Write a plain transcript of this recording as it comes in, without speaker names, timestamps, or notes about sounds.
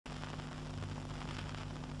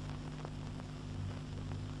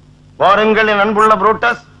பாருங்கள் என் அன்புள்ள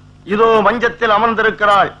புரூட்டஸ், இதோ மஞ்சத்தில்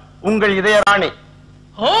அமர்ந்திருக்கிறாள் உங்கள் இதய ராணி.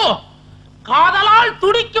 ஓ, காதலால்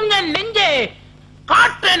துடிக்கும் என் நெஞ்சே,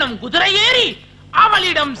 காற்றெனும் குதிரை ஏறி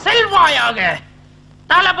அவளிடம் செல்வாயாக.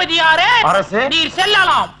 தளபதியாரே, அரசே, நீர்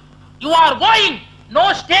செல்லலாம். You are going, no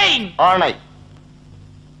staying. ஆணை.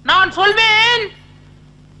 நான் சொல்வேன்,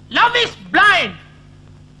 love is blind.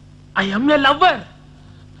 I am a lover,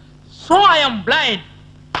 so I am blind.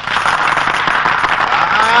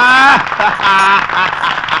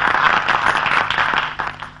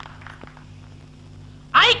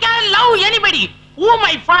 I can love anybody whom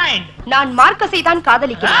I find. நான் மார்க்கஸை தான்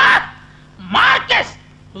காதலிக்கிறேன். மார்க்கஸ்?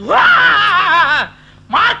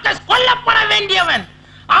 மார்க்கஸ் கொல்லப்பட வேண்டியவன்.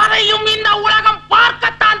 அதையும் இந்த உலகம்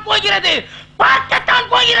பார்க்கத்தான் போகிறது, பார்க்கத்தான்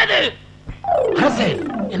போகிறது. அரசே,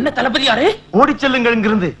 என்ன தளபதியாரே? ஓடி செல்லுங்கள்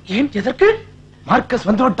இங்கிருந்து. ஏன், எதற்கு? மார்க்கஸ்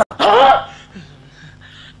வந்து விட்டார்.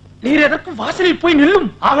 நீர் எதற்கும் வாசலில் போய் நில்லும்.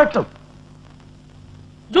 ஆகட்டும்.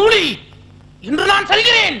 ஜூலி, இன்று நான்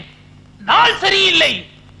செல்கிறேன். நாள் சரியில்லை.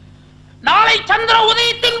 நாளை சந்திர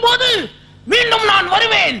உதயத்தின் போது மீண்டும் நான்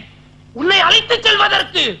வருவேன் உன்னை அழைத்துச்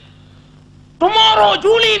செல்வதற்கு. Tomorrow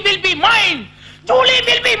Julie will be mine. Julie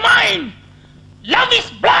will be mine. Love is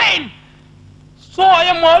blind. So I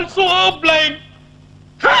am also blind.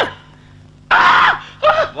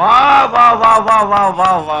 வா வா வா வா வா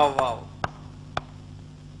வா வா வா.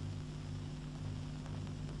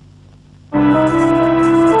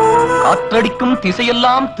 காற்றடிக்கும்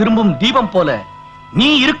திசையெல்லாம் திரும்பும் தீபம் போல நீ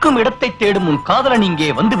இருக்கும் இடத்தை தேடும் உன் காதலன்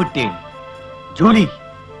இங்கே வந்து விட்டேன். ஜூலி,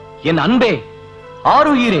 என் அன்பே,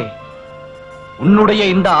 ஆருயிரே, உன்னுடைய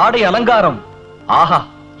இந்த ஆடை அலங்காரம், ஆஹா,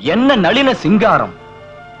 என்ன நளின சிங்காரம்.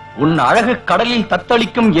 உன் அழகு கடலில்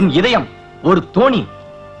தத்தளிக்கும் என் இதயம் ஒரு தோணி.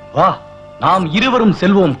 வா, நாம் இருவரும்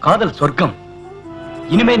செல்வோம் காதல் சொர்க்கம்.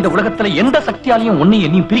 இனிமே இந்த உலகத்துல எந்த சக்தியாலையும் உன்னை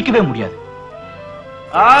என்னையும் பிரிக்கவே முடியாது.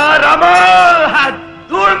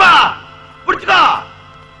 தூள்மா புடிச்சுக்கோ.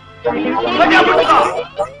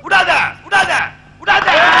 விடாத விடாத விடாத.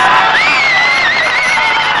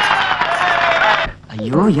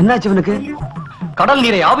 ஐயோ, என்னாச்சு இவனுக்கு? கடல்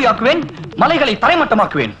நீரை ஆவியாக்குவேன், மலைகளை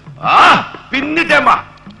தரைமட்டமாக்குவேன். பின்னிட்டேமா.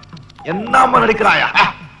 என்னமா நடிக்கிறாயா?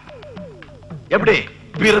 எப்படி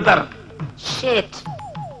brother? Shit.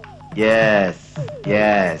 S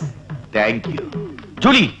S, thank you.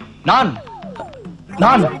 Julie, நான்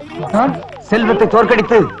நான் நான் செல்வத்தை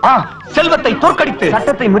தோற்கடித்து, செல்வத்தை தோற்கடித்து,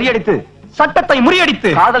 சட்டத்தை முறியடித்து, சட்டத்தை முறியடித்து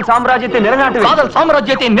காதல் சாம்ராஜ்யத்தை நிலைநாட்டுவேன். காதல்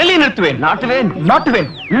சாம்ராஜ்யத்தை நிலைநிறுத்துவேன். நாட்டுவேன் நாட்டுவேன்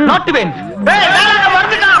நாட்டுவேன்.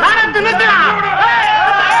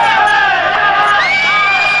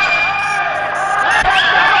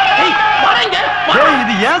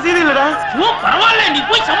 இது ஏன் சீரியல் இல்லடா? பரவாயில்ல, நீ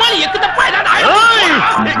போய் சமாளி. எக்கு தப்பா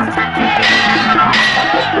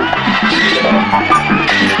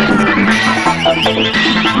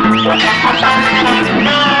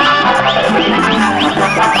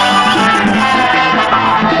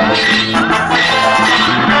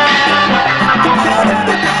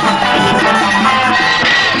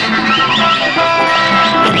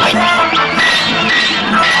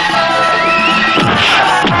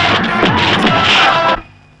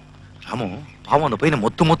ராமு, பாவம் அந்த பையனை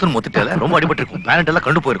மொத்துன்னு மொத்திட்டால ரொம்ப அடிபட்டு இருக்கும். பிளானட் எல்லாம்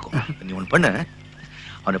கண்டு போயிருக்கும். நீ ஒண்ணு பண்ணு,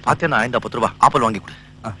 அவனை பார்த்தேன்னா 10 ரூபாய் ஆப்பிள் வாங்கி கொடு.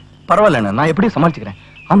 பரவாயில்ல, நான் எப்படி சமாளிச்சுக்கிறேன்.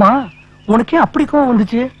 ஆமா, உனக்கே அப்படி கோவம்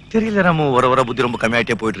வந்துச்சு? தெரியல ராமு, வர புத்தி ரொம்ப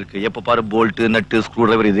கம்மியாயிட்டே போயிட்டு இருக்கு. எப்ப பாரு போல்ட் நட்டு ஸ்க்ரூ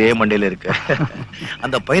டிரைவர் இதே மண்டையில இருக்கு.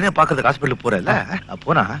 அந்த பையனை பாக்குறதுக்கு ஹாஸ்பிட்டல் போறல,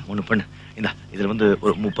 போனா ஒண்ணு பண்ணு. இந்த இதுல வந்து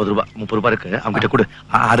ஒரு 30 ரூபாய் இருக்கு, அவங்க கிட்ட கொடு.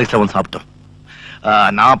 ஆர்எக்ஸ்ல வந்து சாப்பிட்டோம்.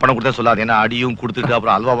 நான் பணம் கொடுத்தா சொல்லாது, ஏன்னா அடியும் கொடுத்துட்டு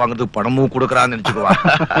அப்புறம் அல்வா வாங்குறதுக்கு பணமும் கொடுக்குறான்னு நினைச்சுக்குவா.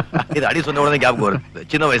 இது அடி சொன்ன உடனே ஞாபகம் வரும்.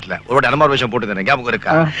 சின்ன வயசுல ஒரு அனுமார் விஷயம் போட்டுருந்தேன், ஞாபகம்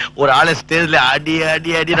இருக்கா? ஒரு ஆளை ஸ்டேஜ்ல அடி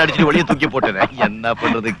அடி அடி அடிச்சுட்டு வெளியே தூக்கி போட்டுறேன். என்ன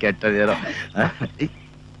பண்றது, கெட்ட நேரம்.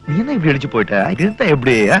 நீ என்ன இப்படி அடிச்சு போயிட்ட? இருந்தா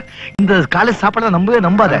எப்படி? இந்த காலேஜ் சாப்பாடு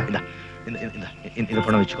நம்பாத. இந்த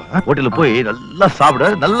பணம் வச்சுக்கோ, ஹோட்டல்ல போய் நல்லா சாப்பிட,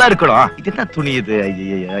 நல்லா இருக்கணும். இது என்ன துணி இது?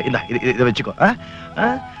 இதை வச்சுக்கோ.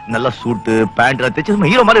 நல்லா சூட்டு பேண்ட் தைச்சு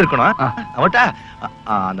ஹீரோ மாதிரி இருக்கணும். அவட்டா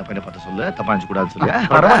அந்த பையனை பார்த்து சொல்லு, தப்பா நினைச்சு கூடாது சொல்லு.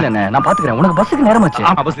 பரவாயில்ல, நான் பாத்துக்கிறேன். உனக்கு பஸ்ஸுக்கு நேரமாச்சு.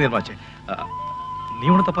 பஸ் நேரமாச்சு. நீ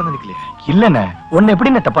ஒண்ணு தப்பா நினைக்கலையே? இல்லண்ணே, உன்னை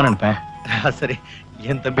எப்படி நான் தப்பா நினைப்பேன்? சரி,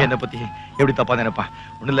 என் தம்பி என்ன பத்தி எப்படி தப்பா நினைப்பா?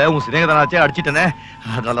 ஒண்ணு இல்ல, உன் சிநேகிதனாச்சே அடிச்சிட்டேனே,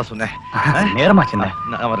 அதனால சொன்னேன். நேரமாச்சுண்ணே,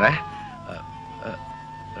 நான் வர்றேன்.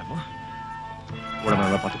 ராமு, உடம்பு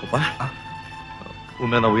நல்லா பாத்துக்கோப்பா.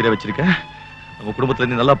 உண்மையா நான் உயிரை வச்சிருக்கேன். நம்ம குடும்பத்துல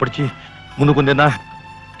இருந்து நல்லா படிச்சு முன்னுக்கு வந்தேன்னா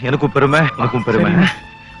எனக்கும் பெருமை, உனக்கும் பெருமை.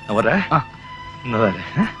 நான் வர்றேன். நான்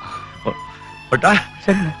வரேன். பட்டா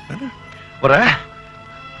சரி வரேன்.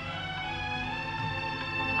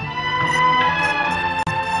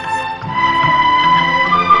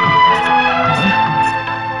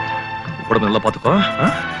 உடம்பு நல்லா பாத்துக்கோ.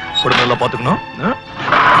 உடம்பு நல்லா பாத்துக்கணும்.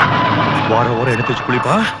 வாரம் வாரம் எடுத்து வச்சு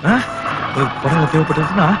குளிப்பா. பணம்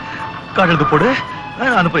தேவைப்பட்டதுன்னா கார்டு எடுத்து போடு.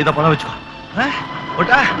 அனுப்ப இதை பணம் வச்சுக்கோ.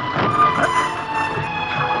 போட்டா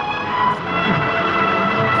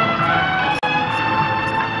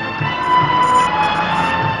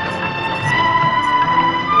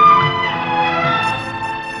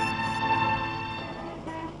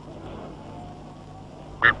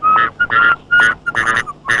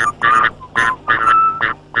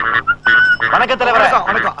வணக்கம் தலைவரே.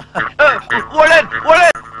 வணக்கம்.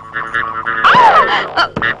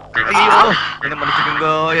 ஐயோ என்ன மன்னிச்சுக்கோங்க,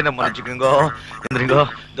 என்ன மன்னிச்சுக்கோங்க. எந்திரிங்கோ.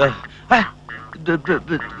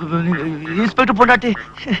 இன்ஸ்பெக்டர் பொண்டாட்டி.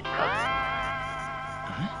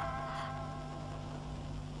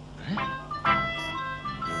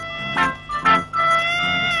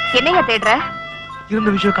 என்னையா தேடுற? இருந்த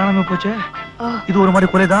விஷயம் காணாம போச்சு. இது ஒரு மாதிரி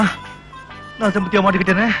கொலைதான். நான் செம்பத்தியா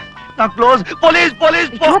மாட்டிக்கிட்டேனே. நான் க்ளோஸ். Police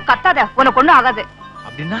police. ஐயோ கத்தாத, உனக்கு ஒண்ணும் ஆகாது.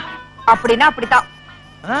 அப்படின்னா அப்படின்னா அப்படித்தான்.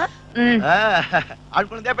 ஆண்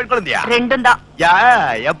குழந்தையா பெண் குழந்தையா? ரெண்டும் தான்.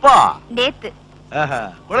 எப்போ? நேத்து.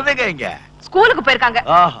 குழந்தைங்க எங்க? ஸ்கூலுக்கு போயிருக்காங்க.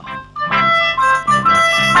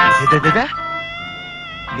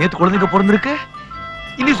 நேத்து குழந்தைங்க பிறந்திருக்கு,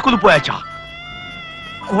 இனி ஸ்கூலுக்கு போயாச்சா?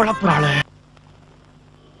 குழப்பறாள.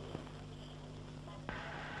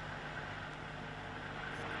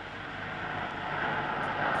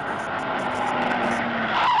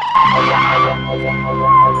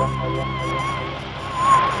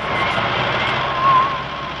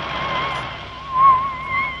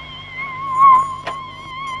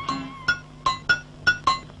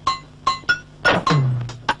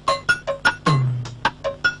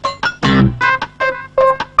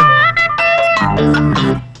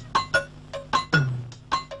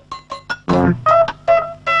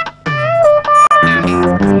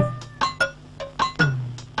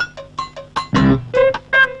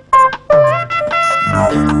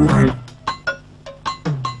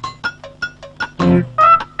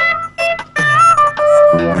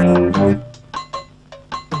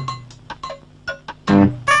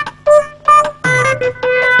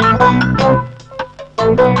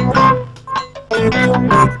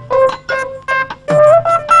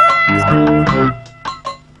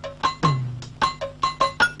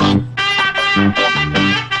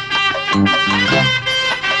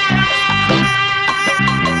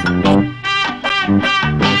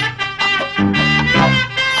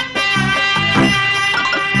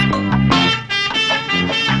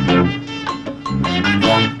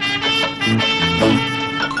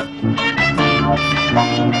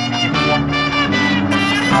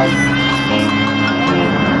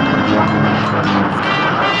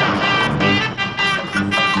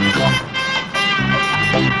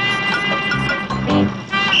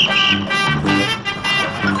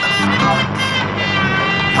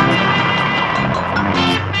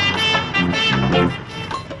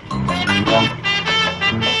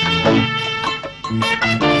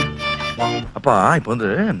 அப்பா இப்ப வந்து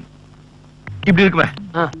இப்படி இருக்குமே,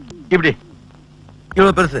 இப்படி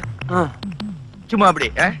இவ்வளவு பெருசு, சும்மா அப்படி.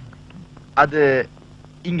 அது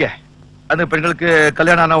இங்க அந்த பெண்களுக்கு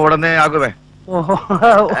கல்யாணம் ஆன உடனே ஆகுவேன்.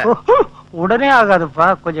 உடனே ஆகாதுப்பா,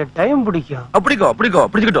 கொஞ்சம் டைம் பிடிக்கும். அப்படிக்கோ அப்படிக்கோ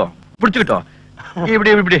பிடிச்சுக்கிட்டோம் பிடிச்சுக்கிட்டோம்.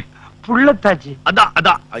 இப்படி இப்படி புள்ளத்தாச்சு. அதான்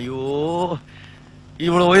அதான். ஐயோ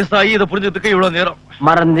இவ்வளவு வயசாகி இதை புரிஞ்சதுக்கு இவ்வளவு நேரம்.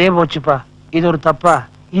 மறந்தே போச்சுப்பா. இது ஒரு தப்பா?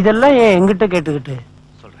 இதெல்லாம் ஏன் எங்கிட்ட கேட்டுக்கிட்டு?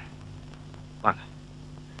 சொல்றேன் வாங்க.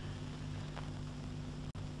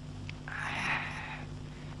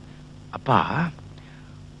 அப்பா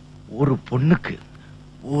ஒரு பொண்ணுக்கு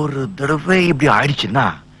ஒரு தடவை இப்படி ஆயிடுச்சுன்னா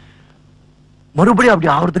மறுபடியும்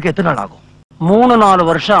அப்படி ஆகுறதுக்கு எத்தனை நாள் ஆகும்? 3-4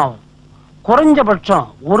 வருஷம் ஆகும். குறைஞ்சபட்சம்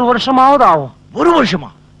 1 வருஷமாவது ஆகும். 1 வருஷமா?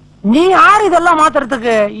 நீ யார் இதெல்லாம்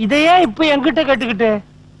மாத்துறதுக்கு? இதையே இப்ப என்கிட்ட கேட்டுக்கிட்டு?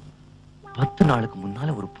 10 நாளுக்கு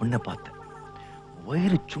முன்னால ஒரு பொண்ணை பார்த்தேன்.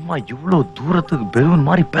 வயிறு சும்மா இவ்வளவு தூரத்துக்கு பெலூன்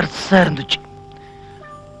மாதிரி பெருசா இருந்துச்சு.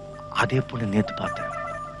 அதே பொண்ணு நேத்து பார்த்தேன்.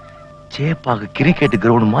 சேப்பாக கிரிக்கெட்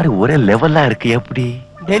கிரவுண்ட் மாதிரி ஒரே லெவலா இருக்கு. எப்படி?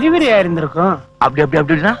 டெலிவரி ஆயிருந்திருக்கும். அப்படி அப்படி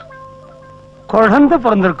அப்படின்னா குழந்தை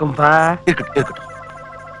பிறந்திருக்கும்பா. இருக்கட்டும் இருக்கட்டும்.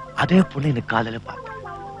 அதே பொண்ணு எனக்கு காலையில பார்த்தேன்.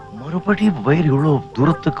 மறுபடியும் வயிறு இவ்வளவு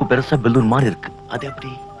தூரத்துக்கு பெருசா பெலூன் மாதிரி இருக்கு. அது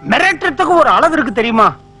எப்படி? மிரட்டுறதுக்கு ஒரு அளவு இருக்கு தெரியுமா?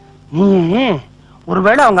 நீ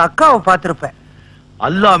ஒருவேளை அவங்க அக்காவை பார்த்திருப்ப.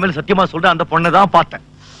 அல்லாஹ் மேல சத்தியமா சொல்றேன், அந்த பொண்ணை தான் பார்த்தேன்.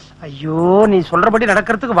 ஐயோ, நீ சொல்றபடி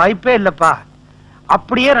நடக்கிறதுக்கு வாய்ப்பே இல்லப்பா.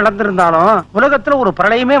 அப்படியே நடந்திருந்தாலும் உலகத்துல ஒரு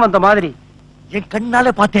பிரளயமே வந்த மாதிரி. என்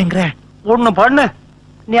கண்ணால பார்த்தேங்கிற. ஒண்ணு பண்ணு,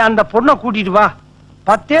 நீ அந்த பொண்ணை கூட்டிட்டு வா.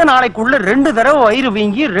 10 நாளைக்குள்ள 2 தடவை வயிறு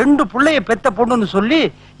வீங்கி 2 புள்ளைய பெத்த பொண்ணுன்னு சொல்லி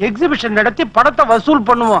எக்ஸிபிஷன் நடத்தி படத்தை வசூல்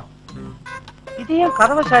பண்ணுவோம். இதையும்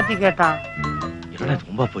கதவை சாத்தி கேட்டான். என்னடா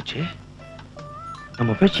ரொம்ப போச்சு.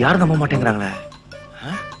 நம்ம பேச்சு யாரும் நம்ப மாட்டேங்கிறாங்களே.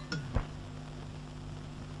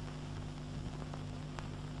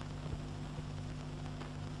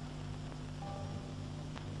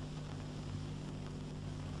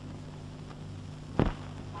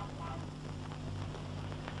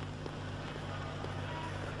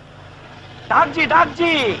 டாக்ஜி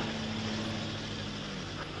டாக்ஜி,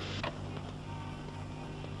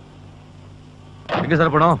 எங்க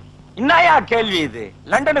சார் பணம்? என்னையா கேள்வி இது?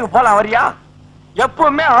 லண்டனுக்கு போலாம் வரியா?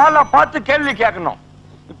 எப்பவுமே ஆளை பார்த்து கேள்வி கேட்கணும்.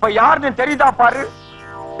 இப்ப யாருன்னு தெரியுதா பாரு.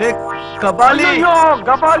 கபாலி. ஐயோ,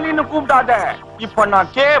 கபாலின்னு கூப்பிடாத. இப்ப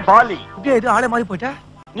நான் கே பாலி. இது ஆளே மாறி போயிட்ட.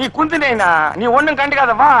 நீ குந்தினேனா? நீ ஒண்ணும்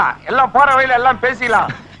கண்டுக்காத, வா எல்லாம் போற வழியில எல்லாம்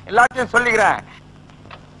பேசிக்கலாம். எல்லாத்தையும் சொல்லிக்கிறேன்.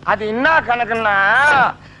 அது என்ன கணக்குன்னா,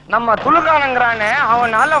 நம்ம துலுக்கானங்கிறானே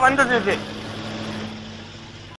அவனால வந்தது இது.